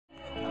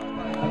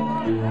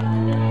Some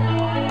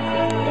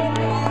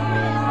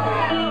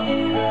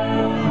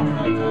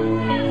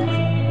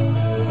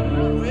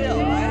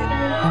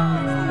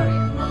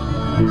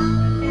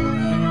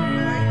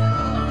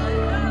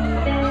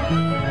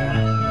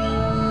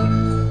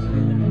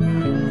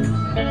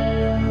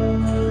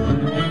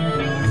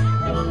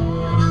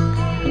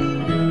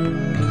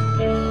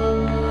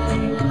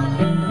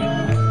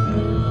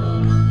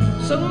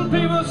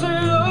people say,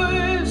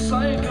 oh, it's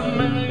like a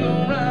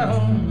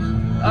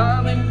merry-go-round.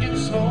 I think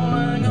it's more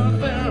like a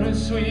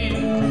Ferris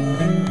wheel.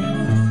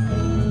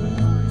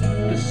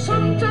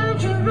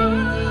 Sometimes you're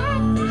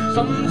up,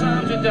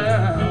 sometimes you're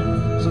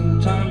down,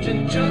 sometimes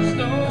you just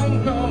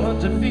don't know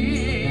what to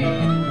feel.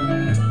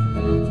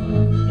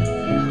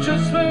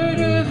 Just when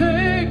you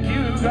think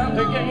you got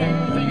the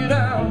game figured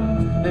out,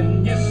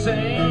 then you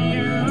say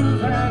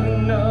you've had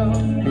enough.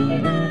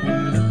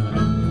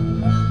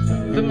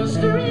 The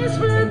mysterious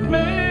red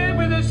man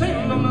with his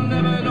hand on the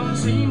never don't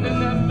seem to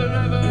never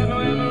ever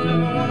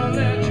wanna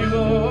let you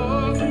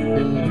go.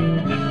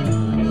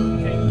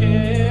 Can't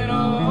get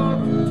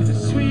off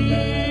this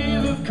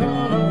wheel of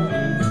karma.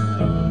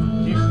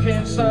 You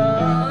can't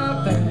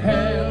stop the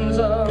hands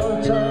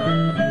of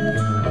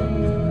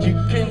time. You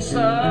can't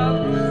stop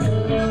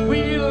the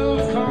wheel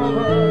of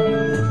karma.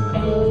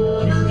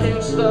 You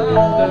can't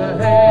stop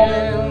the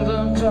hands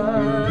of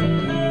time.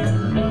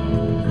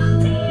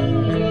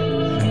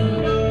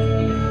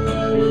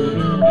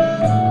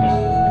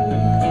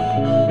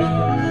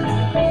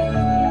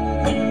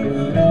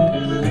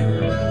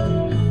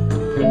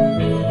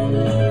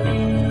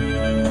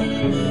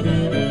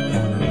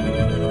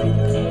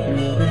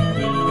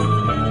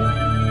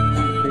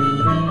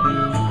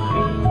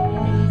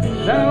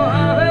 Now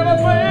I have a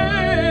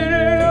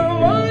friend,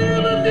 what you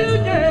ever do,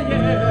 yeah,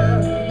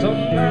 yeah.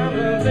 Sometimes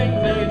I think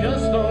they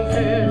just don't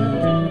care.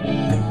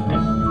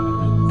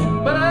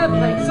 But I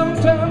think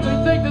sometimes they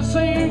think the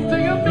same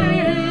thing of me,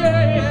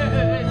 yeah,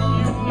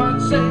 yeah. You might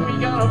say we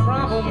got a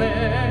problem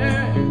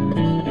there.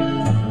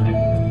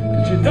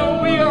 But you know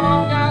we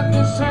all got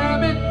this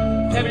habit.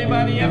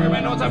 Everybody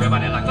knows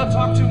everybody likes to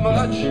talk too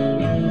much.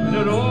 And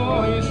it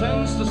always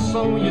tends to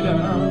slow you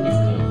down.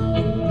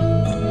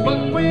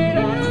 But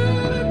without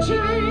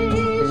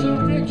change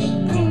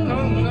direction, no,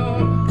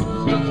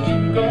 just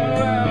keep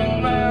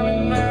going round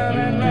and round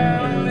and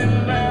round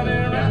and round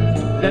and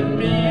round. Let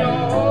me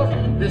off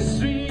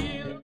this